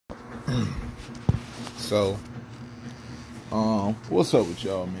So, what's up with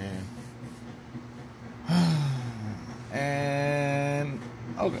y'all, man? And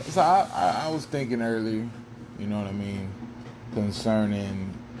okay, so I was thinking earlier, you know what I mean,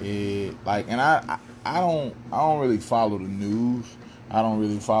 concerning it, like, and I don't really follow the news. I don't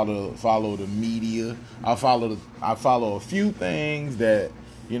really follow the media. I follow a few things that,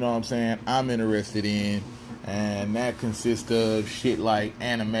 you know what I'm saying, I'm interested in, and that consists of shit like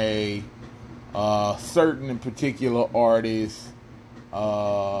anime, certain and particular artists,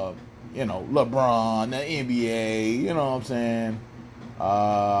 uh, LeBron, the NBA, you know what I'm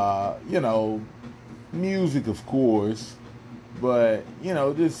saying, music, of course, but,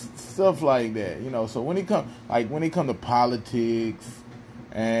 just stuff like that, so when it come to politics,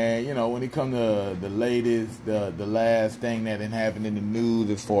 and, when it come to the last thing that happened in the news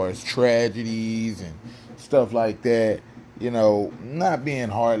as far as tragedies and stuff like that, not being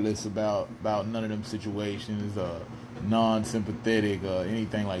heartless about none of them situations, non-sympathetic or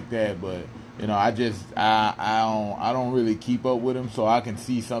anything like that, but I don't really keep up with them, so I can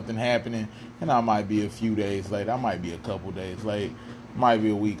see something happening, and I might be a few days late, I might be a couple days late, might be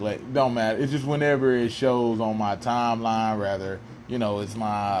a week late, don't matter. It's just whenever it shows on my timeline, rather, it's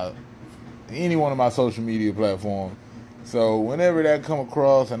any one of my social media platforms. So whenever that come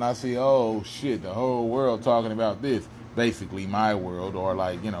across and I see, oh shit, the whole world talking about this, basically my world, or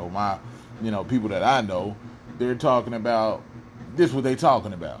like, my, people that I know, they're talking about this, what they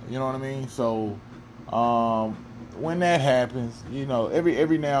talking about. You know what I mean? So when that happens,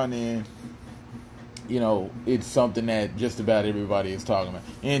 every now and then, it's something that just about everybody is talking about.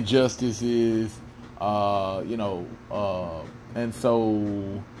 Injustices, and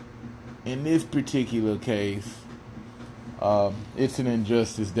so in this particular case, it's an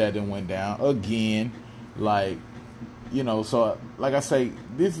injustice that then went down again. Like, so like I say,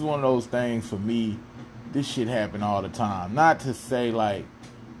 this is one of those things for me. This shit happen all the time. Not to say like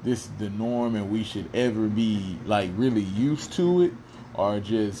this is the norm and we should ever be like really used to it, or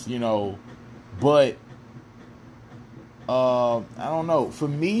just, but I don't know. For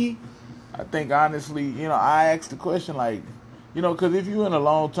me, I think honestly, I asked the question like, because if you're in a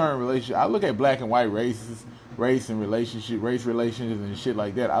long-term relationship, I look at black and white race and race relations and shit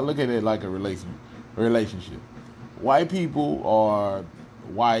like that. I look at it like a relationship. White people are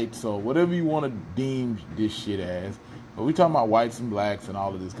white, so whatever you want to deem this shit as, but we talking about whites and blacks and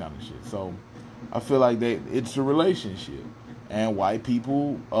all of this kind of shit. So I feel like it's a relationship, and white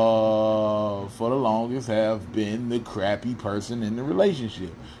people, for the longest, have been the crappy person in the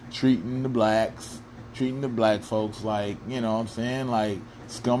relationship, treating the black folks like, what I'm saying, like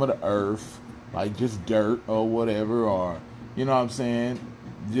scum of the earth, like just dirt or whatever, or, what I'm saying,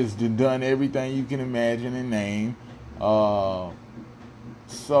 just done everything you can imagine and name.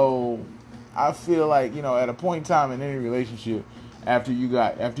 So I feel like, at a point in time in any relationship, after you've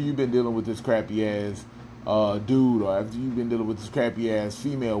been dealing with this crappy ass dude, or after you've been dealing with this crappy ass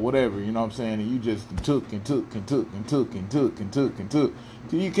female, whatever, you know what I'm saying, and you just took till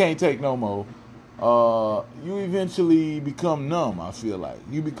you can't take no more, you eventually become numb. I feel like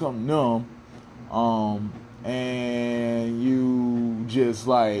you become numb, and you just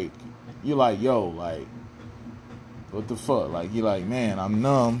like, you're like, yo, like, what the fuck? Like, you're like, man, I'm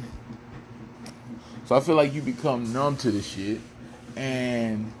numb. So I feel like you become numb to the shit,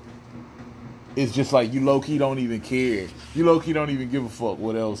 and it's just like you low-key don't even care. You low-key don't even give a fuck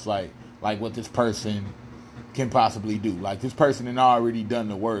what else, like what this person can possibly do. Like, this person had already done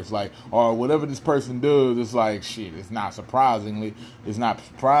the worst. Like, or whatever this person does, it's like, shit, it's not surprising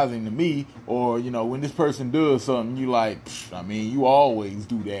to me. Or, when this person does something, you like, I mean, you always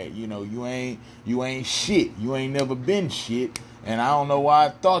do that. You ain't shit. You ain't never been shit. And I don't know why I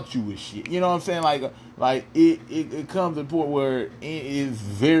thought you was shit. You know what I'm saying? Like it comes to a point where it is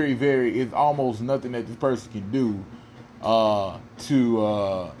very, very, it's almost nothing that this person can do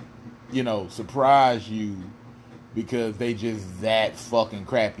to surprise you, because they just that fucking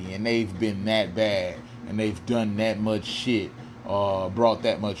crappy, and they've been that bad, and they've done that much shit, brought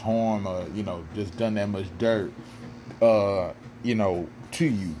that much harm, or just done that much dirt, to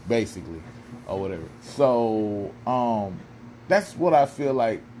you, basically, or whatever. So that's what I feel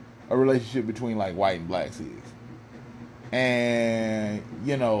like a relationship between like white and blacks is. And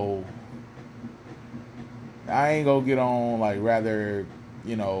I ain't gonna get on like rather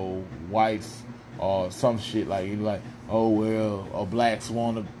whites or some shit like oh well, or blacks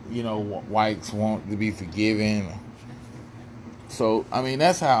want to, whites want to be forgiven. So I mean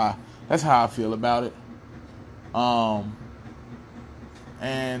that's how I feel about it.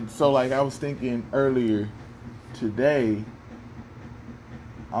 And so like I was thinking earlier today,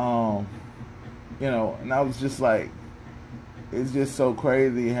 Um, and I was just like, it's just so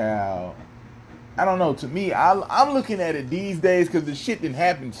crazy how, I don't know, to me, I'm looking at it these days because the shit didn't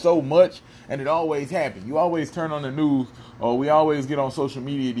happen so much, and it always happened. You always turn on the news, or we always get on social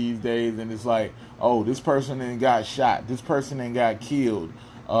media these days, and it's like, oh, this person then got shot, this person then got killed,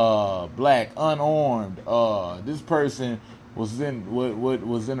 black, unarmed, this person was in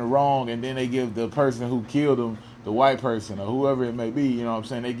was in the wrong, and then they give the person who killed him, the white person or whoever it may be, you know what I'm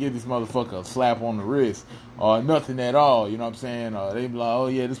saying, they give this motherfucker a slap on the wrist or nothing at all, you know what I'm saying, they be like, oh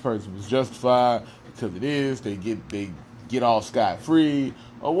yeah, this person was justified because it is, they get off scot-free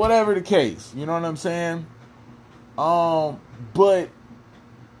or whatever the case, you know what I'm saying. But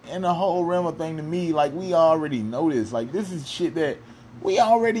in the whole realm of thing, to me, like, we already know this, like, this is shit that we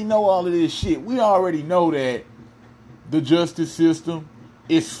already know. All of this shit, we already know that the justice system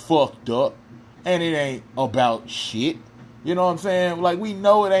is fucked up and it ain't about shit. You know what I'm saying? Like, we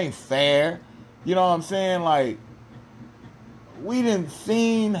know it ain't fair. You know what I'm saying? Like, we done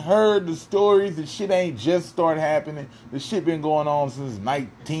heard the stories. The shit ain't just started happening. The shit been going on since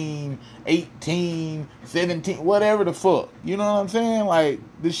 19, 18, 17, whatever the fuck. You know what I'm saying? Like,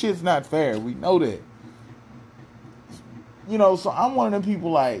 this shit's not fair. We know that. So I'm one of them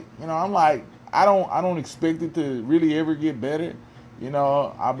people, like, I'm like, I don't expect it to really ever get better.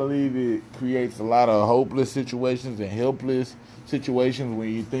 I believe it creates a lot of hopeless situations and helpless situations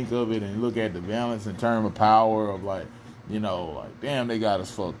when you think of it and look at the balance in terms of power of, like, like, damn, they got us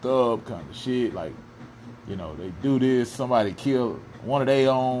fucked up kind of shit. Like, they do this, somebody kill one of their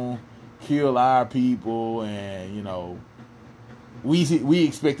own, kill our people, and, we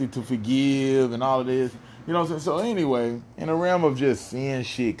expected to forgive and all of this. You know what I'm saying? So anyway, in the realm of just seeing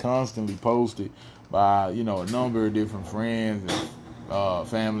shit constantly posted by, a number of different friends and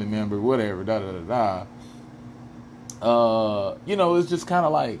family members, whatever, it's just kind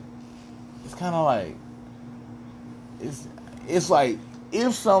of like, it's like,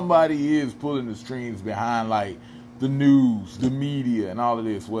 if somebody is pulling the strings behind, like, the news, the media, and all of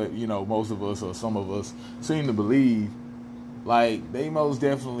this, what, most of us or some of us seem to believe, like, they most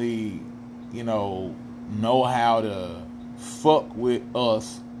definitely, know how to fuck with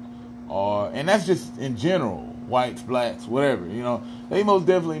us, and that's just in general, whites, blacks, whatever, they most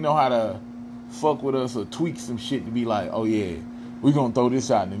definitely know how to fuck with us or tweak some shit to be like, oh yeah, we gonna throw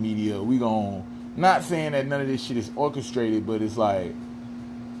this out in the media, we gonna, not saying that none of this shit is orchestrated, but it's like,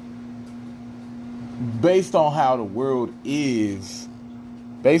 based on how the world is,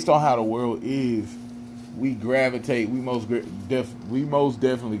 we most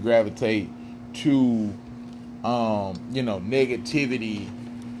definitely gravitate to, negativity,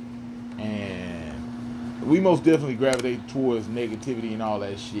 and we most definitely gravitate towards negativity and all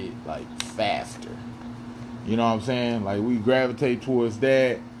that shit, like, faster. You know what I'm saying? Like, we gravitate towards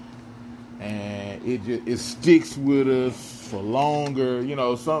that, and it sticks with us for longer.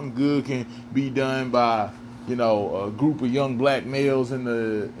 Something good can be done by, a group of young black males in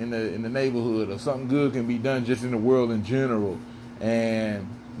the neighborhood, or something good can be done just in the world in general, and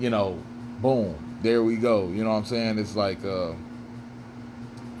boom, there we go. You know what I'm saying? It's like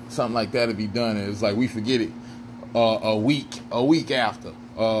something like that to be done, and it's like we forget it a week after.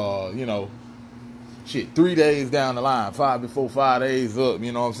 3 days down the line, 5 days up,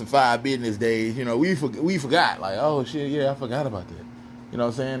 5 business days, we forgot, like, oh shit, yeah, I forgot about that. You know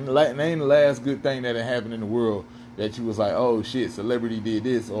what I'm saying? Name the last good thing that had happened in the world that you was like, oh shit, celebrity did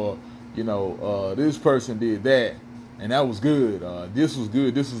this, or, this person did that, and that was good. This was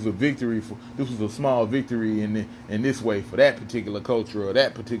good. This was a victory. This was a small victory in this way for that particular culture or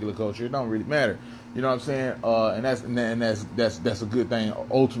that particular culture. It don't really matter. You know what I'm saying? And that's a good thing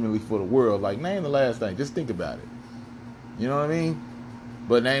ultimately for the world. Like, name the last thing. Just think about it. You know what I mean?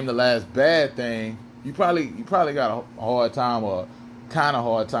 But name the last bad thing. You probably got a hard time, or kind of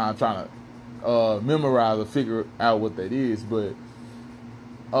hard time, trying to memorize or figure out what that is. But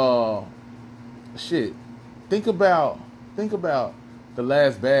shit. Think about the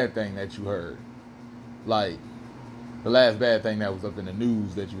last bad thing that you heard. Like, the last bad thing that was up in the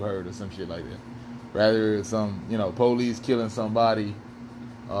news that you heard, or some shit like that. Rather it's some, police killing somebody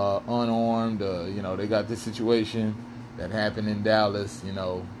unarmed. They got this situation that happened in Dallas,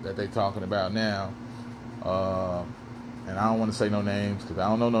 that they talking about now. And I don't want to say no names, because I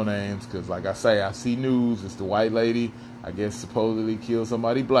don't know no names. Because, like I say, I see news. It's the white lady, I guess, supposedly killed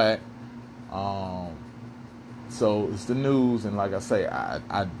somebody black. So it's the news, and like I say,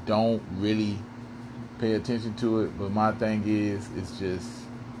 I don't really pay attention to it. But my thing is, it's just,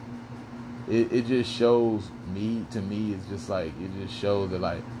 it just shows to me, it's just like, it just shows that,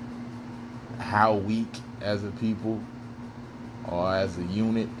 like, how weak as a people or as a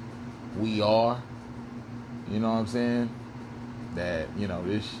unit, we are. You know what I'm saying? That, you know,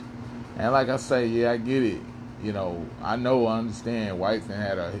 this, and like I say, yeah, I get it. You know, I understand whites done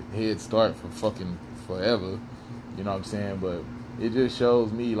had a head start for fucking forever. You know what I'm saying? But it just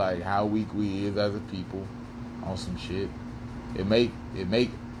shows me like how weak we is as a people on some shit. It make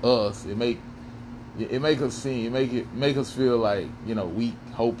us feel like, you know, weak,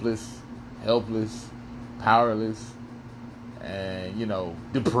 hopeless, helpless, powerless, and, you know,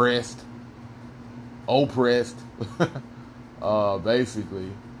 depressed, oppressed,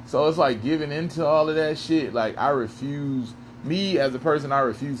 basically. So it's like giving into all of that shit. Like, me as a person, I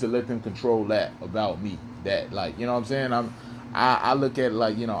refuse to let them control that about me. That, like, you know what I'm saying? I look at it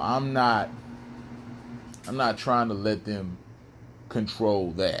like, you know, I'm not trying to let them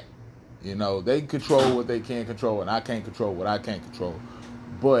control that. You know, they control what they can't control, and I can't control what I can't control.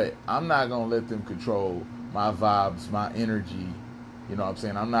 But I'm not gonna let them control my vibes, my energy. You know what I'm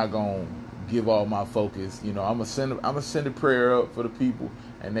saying? I'm not gonna give all my focus. You know, I'm gonna send a prayer up for the people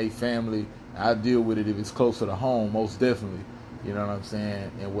and they family. I deal with it if it's closer to home, most definitely. You know what I'm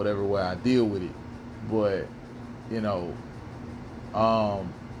saying? In whatever way I deal with it. But, you know,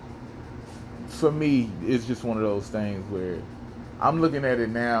 for me, it's just one of those things where I'm looking at it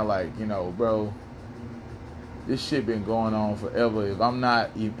now like, you know, bro, this shit been going on forever. If I'm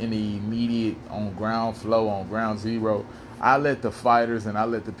not in the immediate on ground flow, on ground zero, I let the fighters and I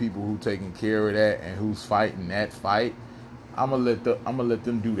let the people who taking care of that and who's fighting that fight, I'm gonna let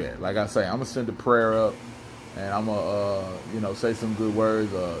them do that. Like I say, I'm gonna send a prayer up and I'm gonna you know, say some good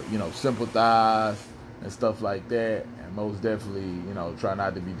words, you know, sympathize and stuff like that, and most definitely, you know, try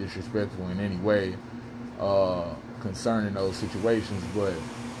not to be disrespectful in any way concerning those situations. But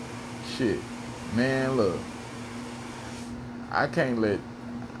shit, man, look,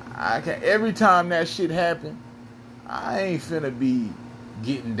 every time that shit happen, I ain't finna be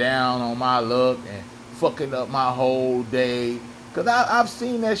getting down on my luck and fucking up my whole day. Cause I've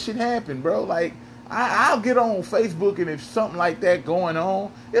seen that shit happen, bro. Like, I'll get on Facebook, and if something like that going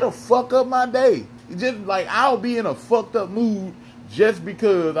on, it'll fuck up my day. Just like, I'll be in a fucked up mood just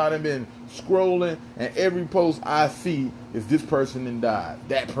because I done been scrolling, and every post I see is this person done died,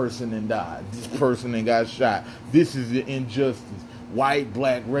 that person done died, this person done got shot, this is the injustice, white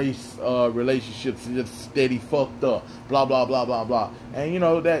black race relationships just steady fucked up, blah blah blah blah blah. And you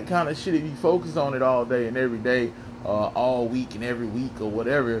know, that kind of shit, if you focus on it all day and every day, all week and every week or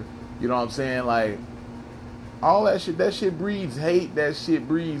whatever, you know what I'm saying, like, all that shit breeds hate. That shit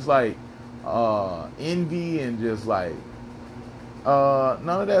breeds like envy, and just like none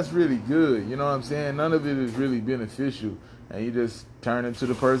of that's really good. You know what I'm saying? None of it is really beneficial, and you just turn into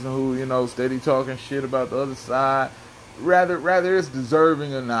the person who, you know, steady talking shit about the other side, rather it's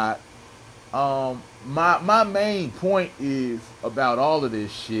deserving or not. My main point is about all of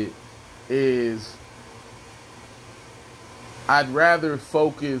this shit is I'd rather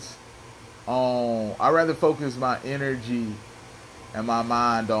focus my energy and my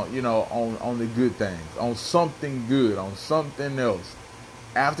mind on, you know, on the good things, on something good, on something else.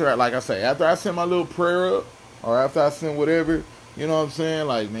 After I send my little prayer up, or after I send whatever, you know what I'm saying?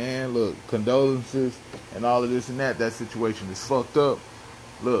 Like, man, look, condolences and all of this and that situation is fucked up.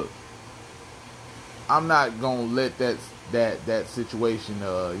 Look, I'm not gonna let that situation,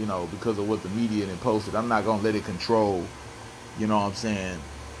 you know, because of what the media then posted, I'm not gonna let it control, you know what I'm saying,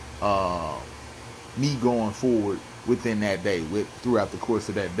 me going forward within that day, throughout the course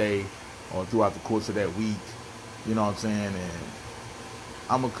of that day, or throughout the course of that week, you know what I'm saying. And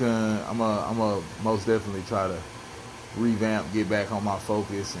I'm a most definitely try to revamp, get back on my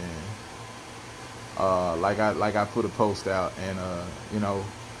focus, and like I put a post out, and you know,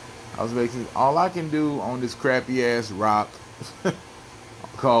 I was basically, all I can do on this crappy ass rock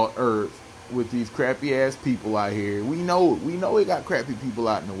called Earth, with these crappy ass people out here. We know it got crappy people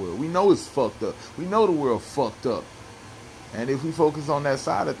out in the world. We know it's fucked up. We know the world fucked up. And if we focus on that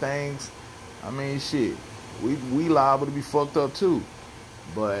side of things, I mean, shit, we liable to be fucked up too.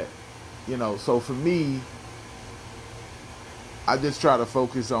 But, you know, so for me, I just try to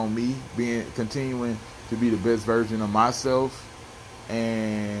focus on me continuing to be the best version of myself,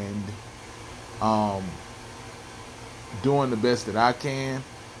 and doing the best that I can,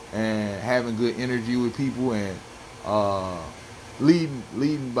 and having good energy with people, and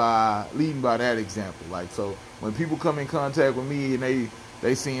leading by that example. Like, so when people come in contact with me and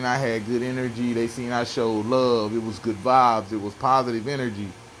they seen I had good energy, they seen I showed love, it was good vibes, it was positive energy.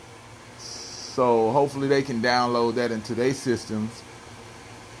 So hopefully they can download that into their systems,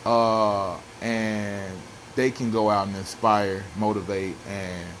 and they can go out and inspire, motivate,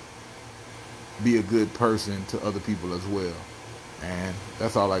 and be a good person to other people as well. And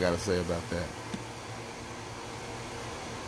that's all I gotta say about that.